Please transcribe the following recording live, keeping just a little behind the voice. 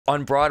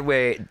on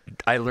Broadway,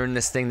 I learned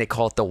this thing, they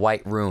call it the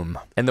white room.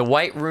 And the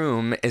white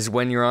room is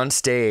when you're on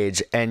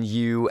stage and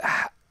you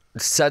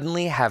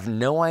suddenly have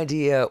no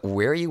idea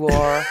where you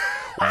are,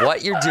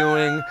 what you're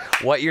doing,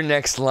 what your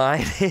next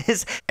line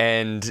is,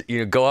 and you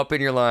know, go up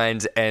in your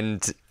lines,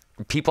 and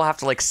people have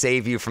to like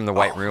save you from the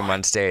white room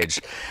on stage.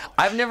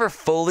 I've never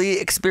fully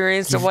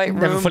experienced a white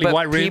room,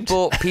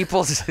 but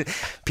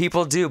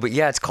people do. But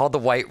yeah, it's called the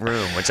white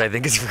room, which I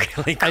think is really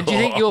cool. And do you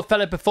think your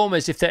fellow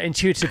performers, if they're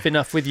intuitive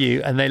enough with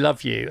you and they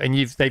love you and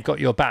they've got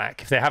your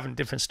back, if they have a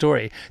different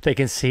story, they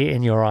can see it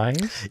in your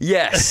eyes?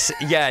 Yes.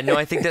 Yeah, no,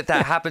 I think that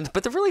happens.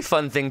 But the really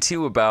fun thing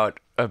too about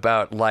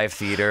live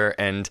theater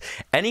and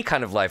any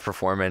kind of live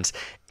performance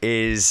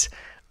is,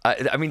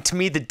 I mean, to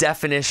me, the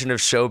definition of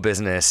show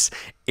business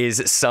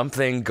is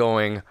something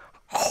going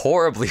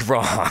horribly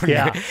wrong,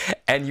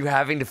 and you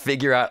having to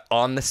figure out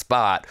on the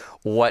spot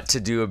what to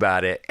do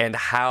about it and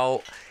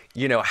how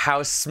you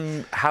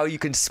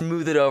can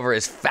smooth it over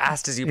as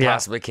fast as you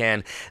possibly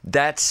can.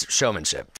 That's showmanship.